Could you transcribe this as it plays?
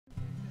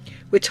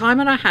With time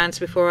on our hands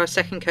before our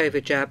second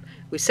COVID jab,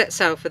 we set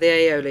sail for the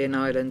Aeolian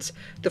Islands.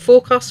 The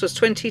forecast was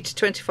 20 to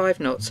 25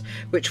 knots,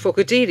 which for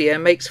Cordelia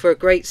makes for a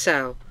great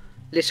sail.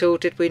 Little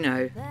did we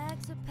know.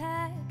 Bags are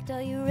packed,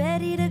 are you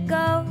ready to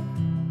go?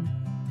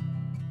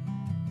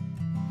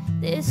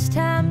 This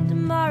time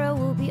tomorrow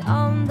we'll be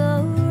on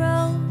the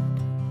road.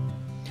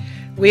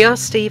 We are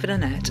Steve and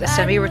Annette, a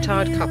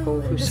semi-retired couple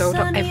who sold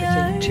up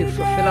everything to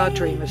fulfil our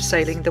dream of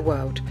sailing the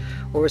world,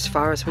 or as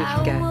far as we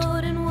can get.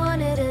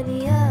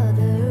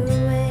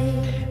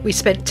 We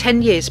spent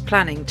 10 years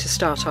planning to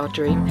start our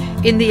dream.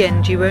 In the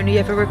end, you only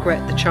ever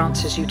regret the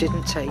chances you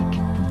didn't take.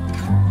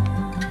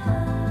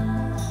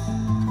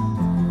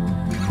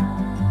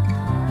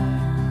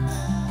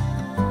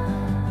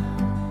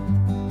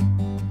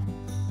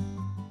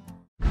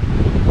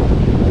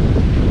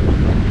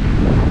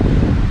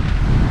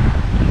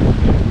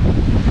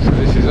 So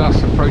this is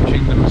us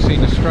approaching the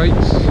Messina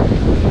Straits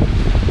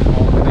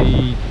on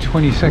the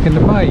 22nd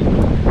of May.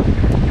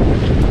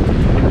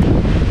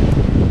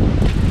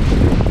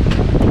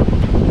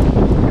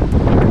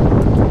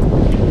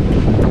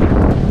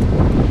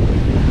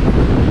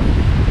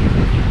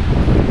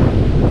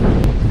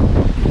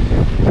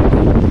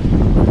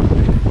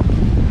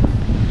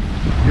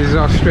 This is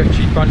our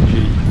stretchy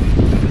bungee,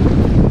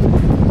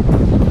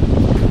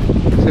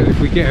 so if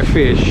we get a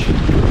fish,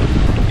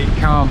 it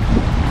can't,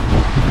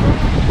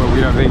 well,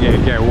 we don't think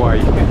it'll get away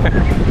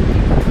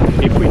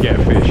if we get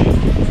a fish.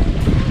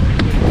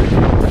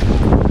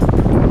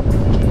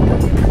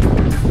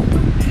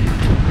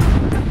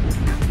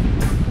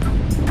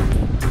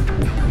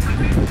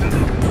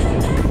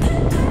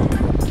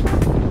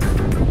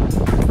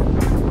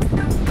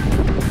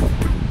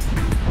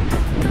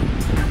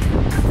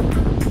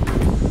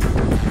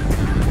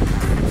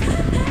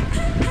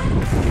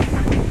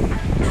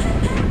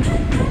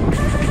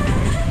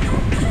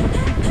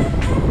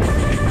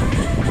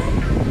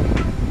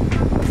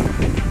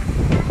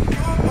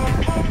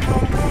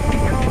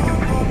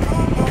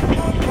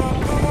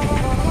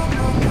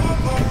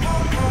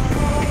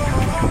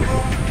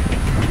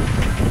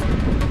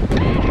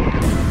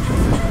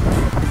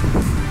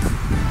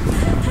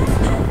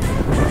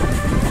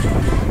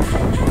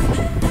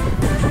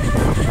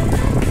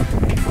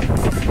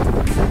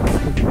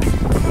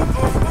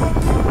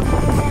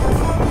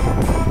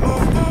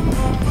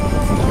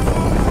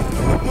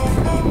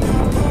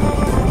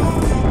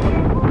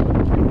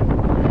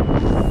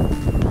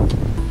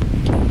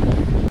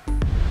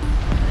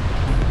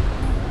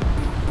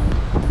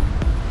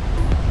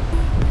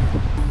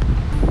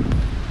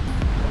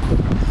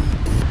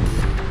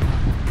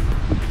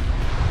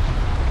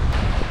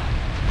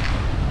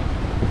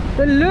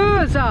 The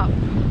lure's up.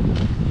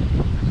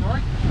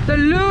 Sorry? The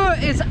lure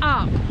is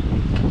up.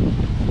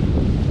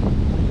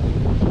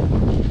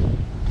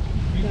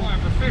 You might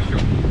have a fish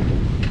on.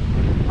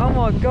 Oh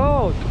my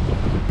god.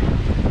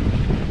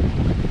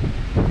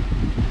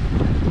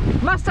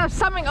 Must have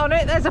something on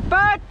it. There's a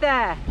bird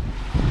there.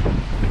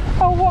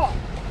 Oh what?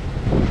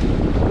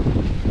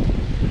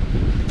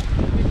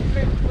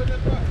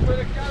 With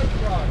a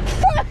GoPro.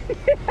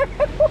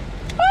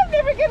 I'm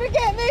never going to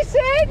get this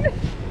in.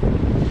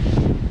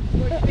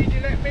 Well, did you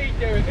let me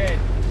do it then?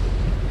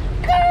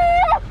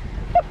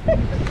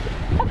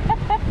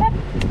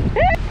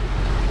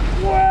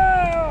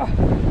 Whoa!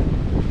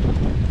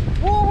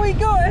 What have we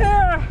got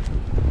here?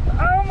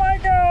 Oh my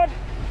god!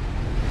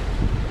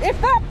 If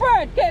that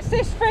bird gets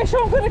this fish,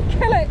 I'm going to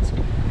kill it!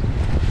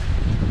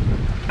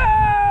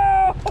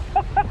 Oh!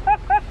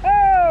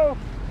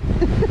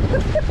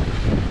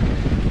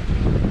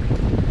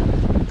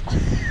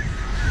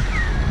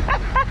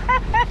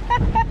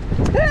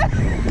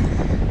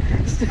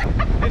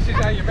 This is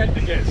how you're meant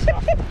to get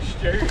stuff,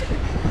 Stu.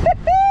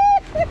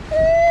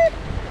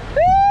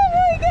 Oh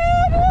my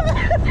god!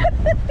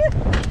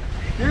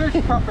 Huge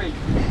puppy.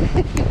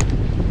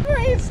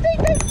 Right, Steve,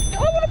 I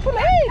want to pull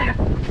it in!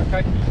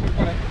 Okay, you still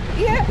got it.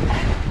 Yeah.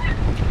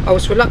 I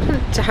was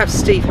reluctant to have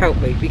Steve help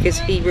me because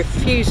he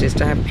refuses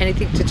to have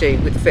anything to do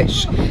with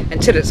fish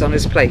until it's on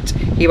his plate.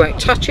 He won't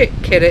touch it,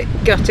 kill it,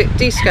 gut it,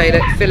 descale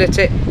it,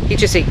 fillet it, he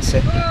just eats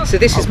it. So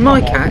this is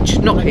my catch,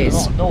 not his.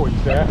 There's a lot of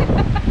noise there.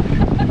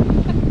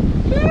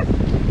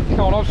 Come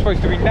on, I'm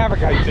supposed to be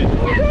navigating.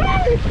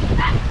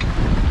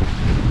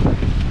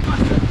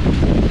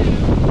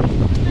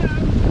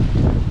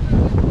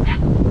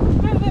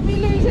 Don't let me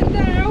lose it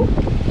now.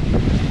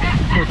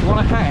 Well, do you want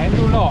a hand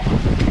or not?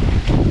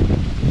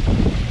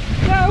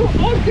 No,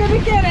 I'm gonna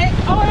get it.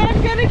 I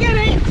am gonna get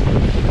it.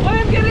 I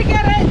am gonna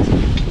get it.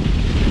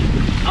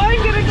 I'm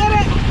gonna get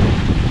it.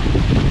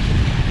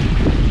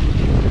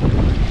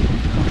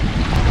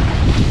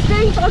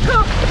 Steve, I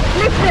can't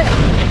lift it.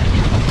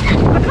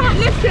 I can't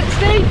lift it,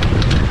 Steve.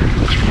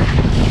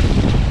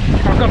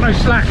 I've got no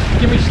slack.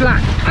 Give me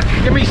slack.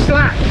 Give me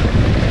slack.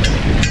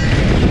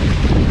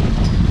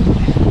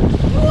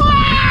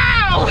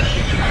 Wow!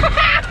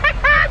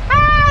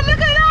 Look at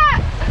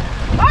that!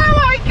 Oh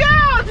my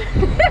god!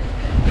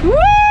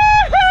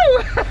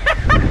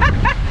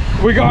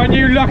 Woo! We got a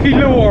new lucky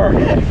lure.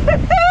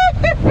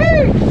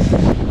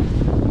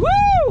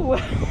 Woo!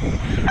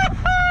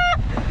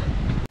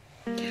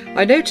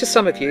 I know to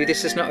some of you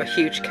this is not a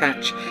huge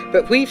catch,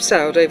 but we've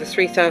sailed over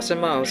 3,000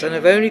 miles and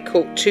have only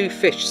caught 2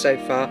 fish so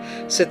far,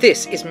 so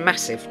this is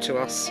massive to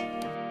us.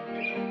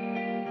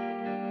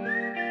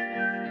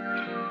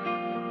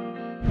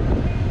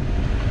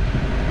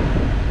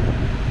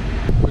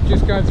 We're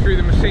just going through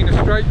the Messina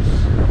Straits,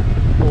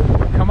 or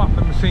come up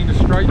the Messina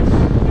Straits.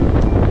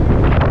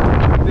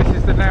 This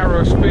is the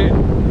narrowest bit.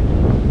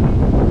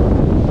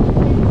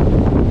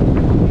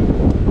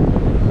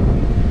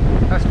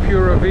 That's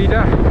Pura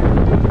Vida.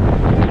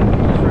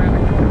 Just round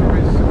the corner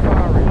is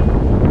Safari.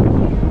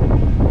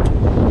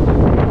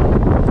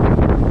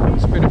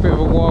 It's been a bit of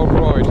a wild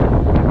ride.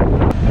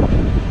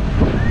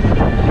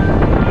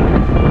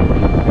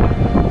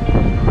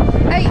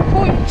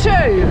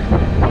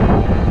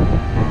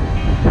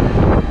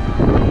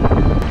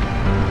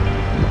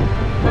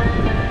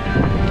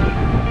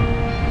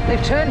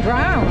 They've turned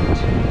round.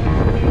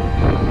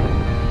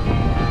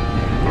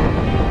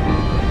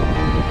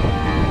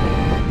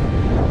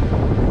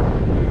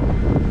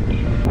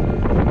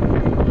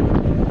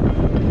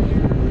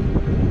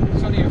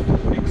 It's only an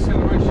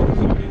acceleration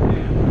in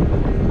there.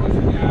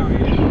 Wasn't it out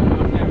here?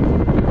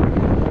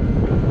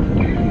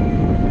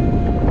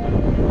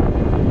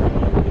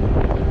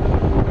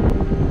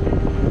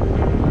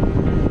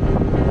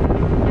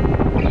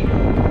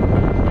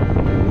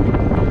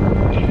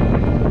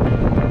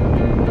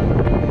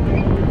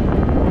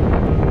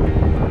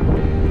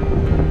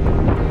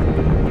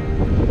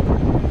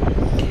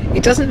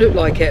 It doesn't look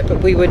like it,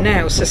 but we were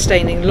now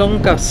sustaining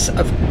long gusts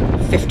of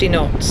 50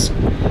 knots.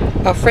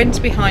 Our friends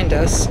behind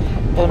us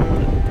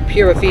on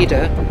Pura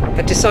Vida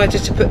had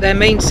decided to put their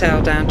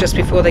mainsail down just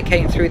before they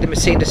came through the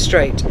Messina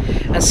Strait,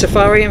 and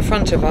Safari in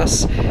front of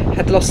us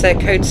had lost their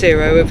code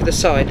 0 over the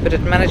side but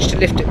had managed to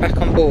lift it back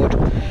on board.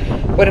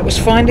 When it was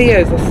finally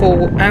over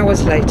 4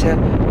 hours later,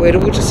 we had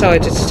all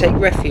decided to take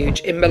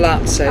refuge in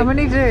Milazzo. I'm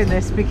only doing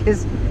this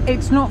because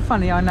it's not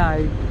funny, I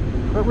know.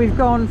 But we've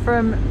gone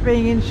from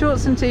being in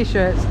shorts and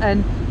t-shirts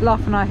and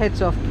laughing our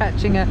heads off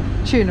catching a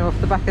tuna off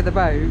the back of the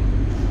boat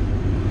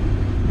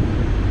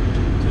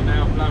To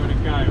now blowing a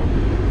gale.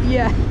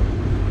 yeah,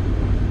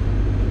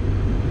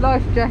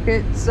 life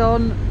jackets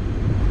on,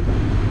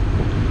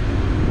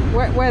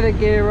 wet weather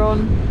gear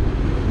on.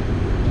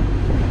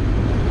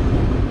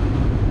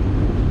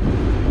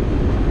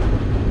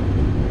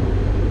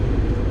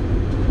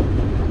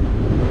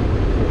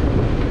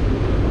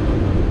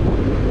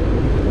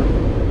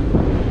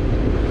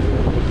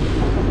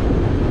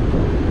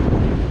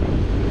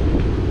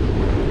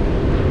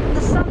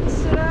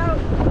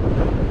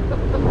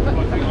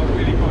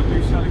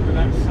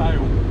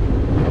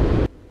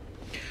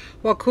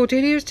 While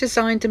Cordelia was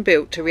designed and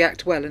built to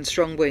react well in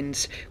strong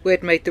winds, we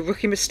had made the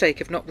rookie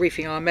mistake of not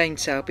reefing our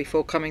mainsail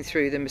before coming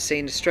through the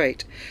Messina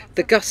Strait.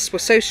 The gusts were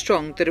so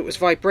strong that it was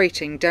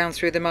vibrating down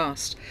through the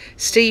mast.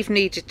 Steve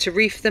needed to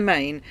reef the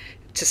main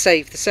to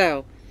save the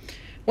sail.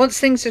 Once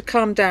things had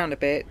calmed down a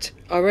bit,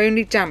 our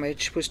only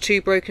damage was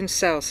 2 broken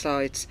sail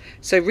slides,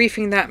 so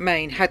reefing that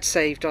main had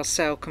saved our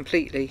sail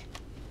completely.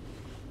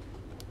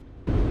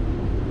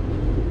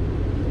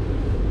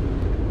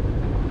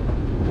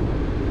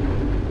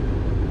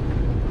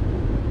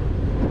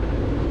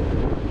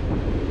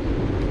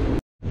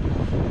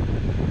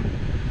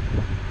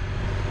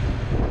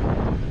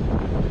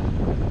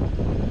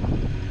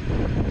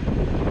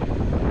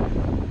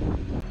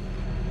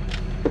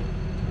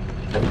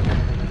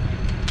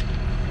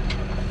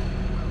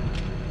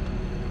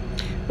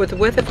 With the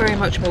weather very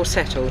much more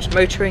settled,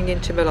 motoring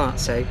into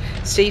Milazzo,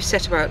 Steve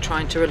set about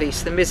trying to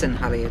release the mizzen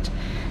halyard.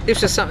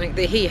 This was something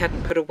that he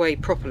hadn't put away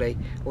properly,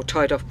 or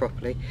tied off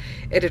properly.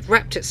 It had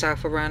wrapped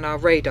itself around our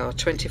radar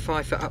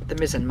 25 foot up the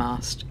mizzen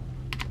mast.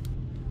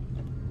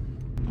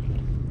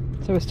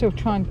 So we're still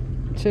trying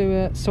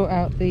to sort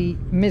out the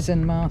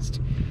mizzen mast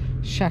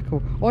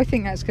shackle. I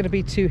think that's going to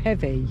be too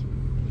heavy.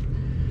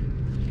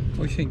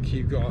 I think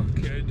you've got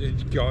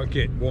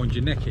to wind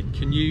your neck in.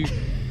 Can you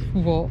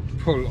What?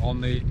 pull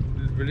on the,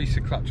 release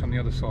the clutch on the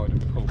other side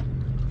and pull?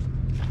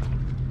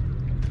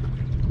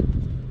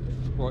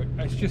 Right,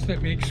 let's just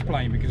let me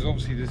explain, because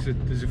obviously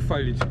there's a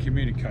failure to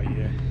communicate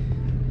here.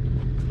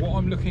 What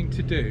I'm looking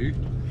to do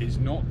is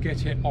not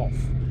get it off.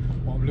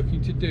 What I'm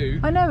looking to do,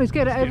 I know, is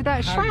get it over get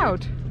that the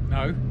halyard. shroud.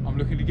 No, I'm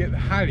looking to get the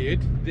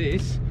halyard,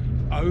 this,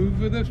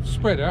 over the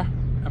spreader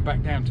and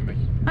back down to me.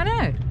 I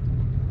know.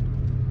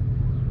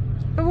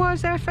 But why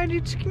is there a failure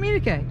to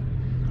communicate?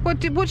 What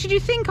did you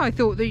think I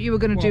thought that you were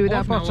going to do with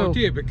that bottle? I've no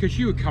idea, because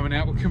you were coming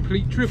out with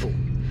complete dribble.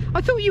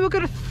 I thought you were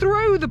going to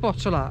throw the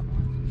bottle up.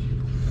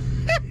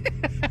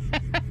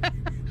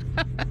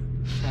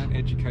 Can't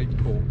educate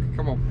pork.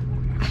 Come on.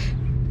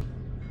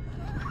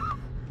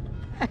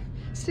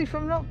 Steve,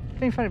 I'm not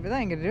being funny, but that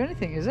ain't going to do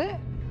anything, is it?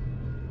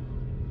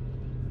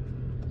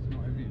 It's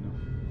not heavy enough.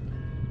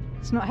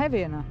 It's not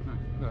heavy enough.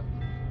 No, look.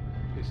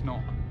 It's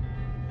not.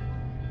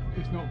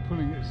 It's not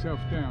pulling itself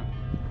down.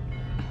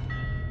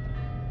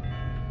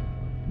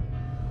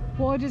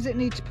 Why does it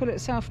need to pull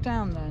itself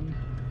down then?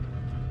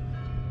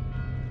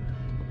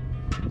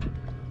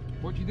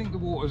 What do you think the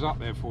water's up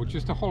there for?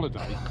 Just a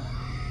holiday?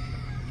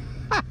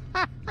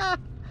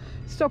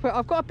 Stop it,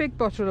 I've got a big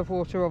bottle of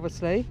water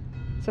obviously.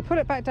 So put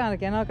it back down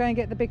again, I'll go and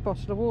get the big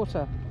bottle of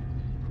water.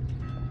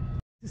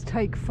 This is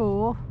take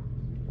 4.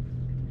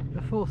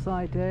 The fourth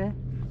idea.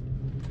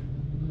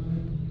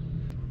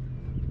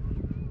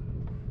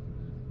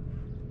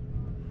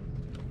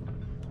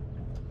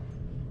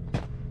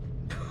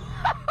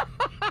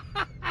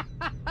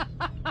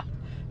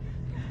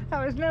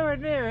 That was nowhere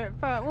near it,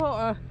 but what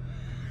a...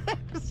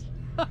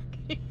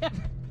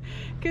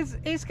 Because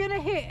it's going to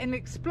hit and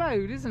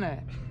explode, isn't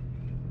it?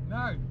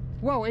 No.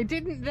 Well, it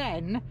didn't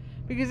then,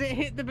 because it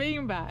hit the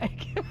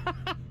beanbag.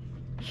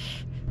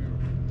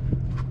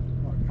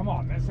 Right, come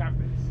on, let's have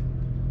this.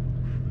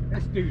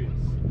 Let's do this.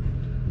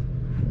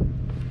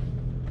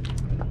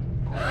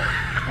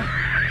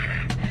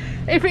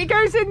 If it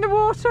goes in the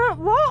water,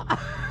 what?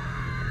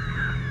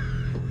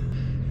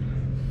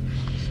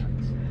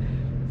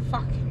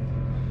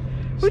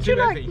 Fucking. Would you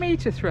like me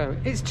to throw it?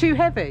 It's too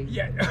heavy.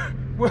 Yeah.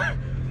 Would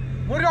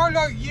I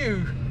like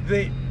you,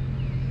 the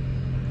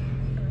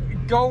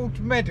gold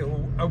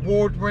medal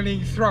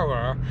award-winning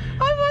thrower? I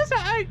was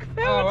at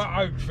Oakfield. Oh,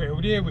 at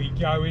Oakfield. Here we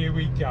go. Here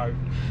we go.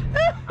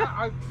 At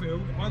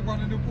Oakfield, I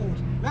won an award.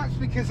 That's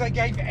because they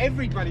gave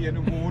everybody an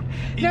award.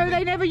 No,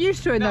 they never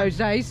used to in those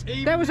days.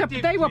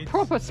 They were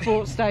proper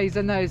sports days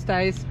in those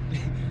days.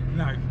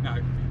 No.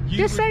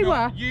 Yes, they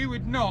were. You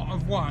would not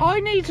have won. I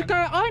need to go.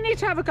 I need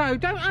to have a go.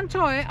 Don't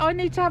untie it. I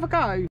need to have a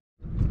go.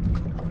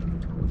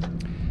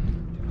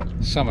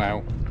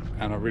 Somehow,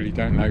 and I really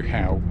don't know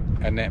how,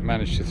 Annette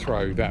managed to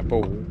throw that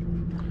ball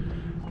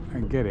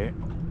and get it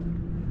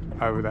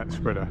over that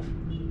spreader.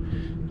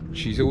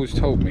 She's always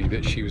told me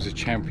that she was a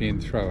champion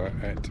thrower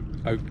at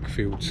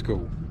Oakfield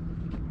School.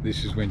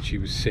 This is when she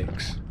was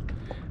 6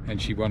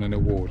 and she won an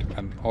award,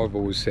 and I've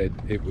always said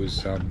it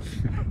was a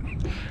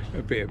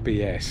bit of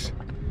BS,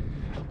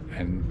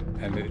 and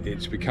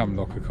it's become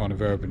like a kind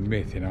of urban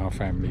myth in our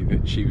family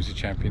that she was a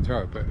champion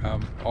thrower. But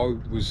I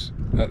was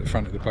at the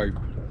front of the boat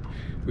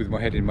with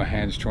my head in my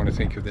hands trying to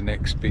think of the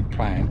next big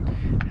plan,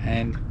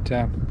 and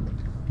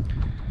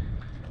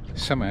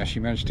somehow she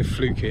managed to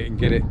fluke it and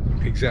get it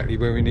exactly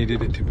where we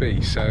needed it to be.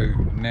 So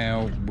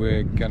now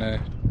we're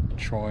gonna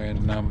try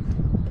and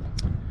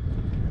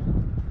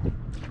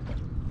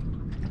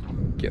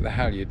get the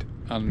halyard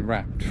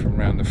unwrapped from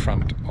around the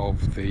front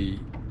of the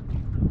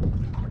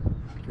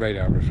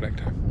radar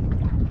reflector.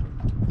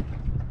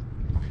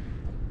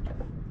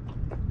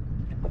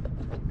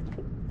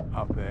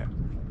 Up there.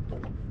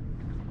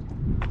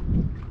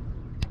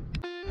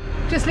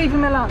 Just leaving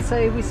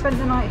Milazzo. We spent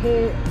the night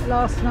here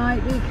last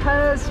night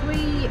because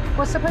we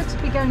were supposed to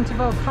be going to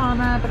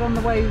Vulcana, but on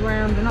the way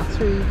round and up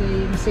through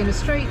the Messina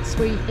Straits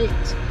we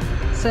hit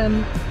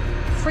some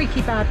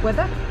freaky bad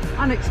weather,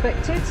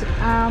 unexpected.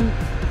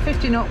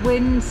 50 knot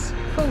winds,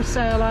 full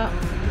sail up,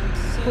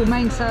 full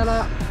mainsail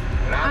up.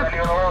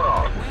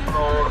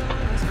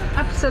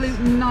 Absolute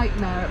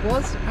nightmare it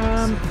was. We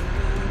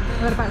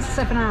had about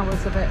 7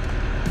 hours of it.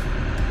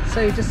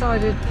 So we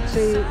decided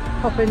to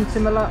pop into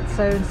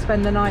Milazzo and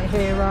spend the night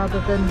here rather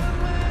than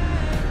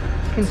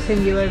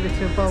continue over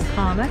to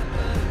Vulcana.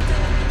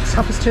 It's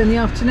 2:30 in the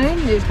afternoon.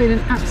 It's been an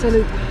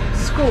absolute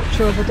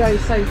scorcher of a day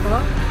so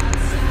far.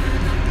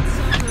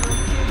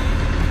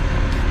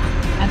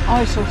 And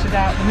I sorted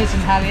out the mizzen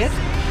halyard.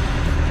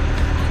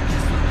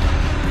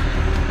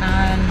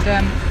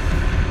 And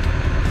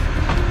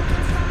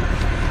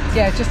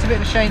yeah, it's just a bit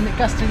of a shame that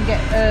Gus didn't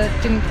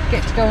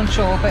get to go on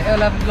shore, but he'll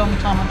have a long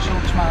time on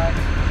shore tomorrow.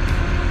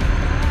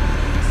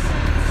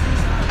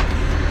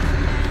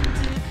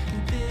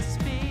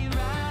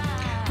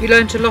 We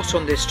learned a lot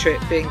on this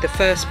trip, being the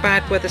first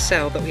bad weather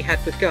sail that we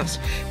had with Gus.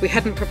 We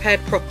hadn't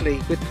prepared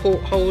properly, with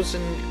portholes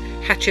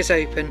and hatches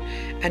open,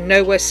 and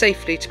nowhere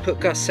safely to put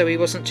Gus so he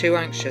wasn't too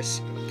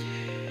anxious.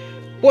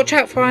 Watch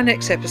out for our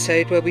next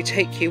episode where we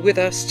take you with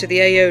us to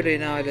the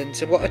Aeolian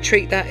Islands, and what a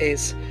treat that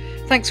is.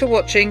 Thanks for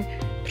watching.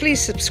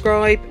 Please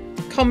subscribe,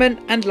 comment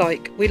and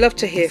like. We love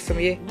to hear from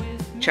you.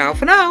 Ciao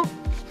for now.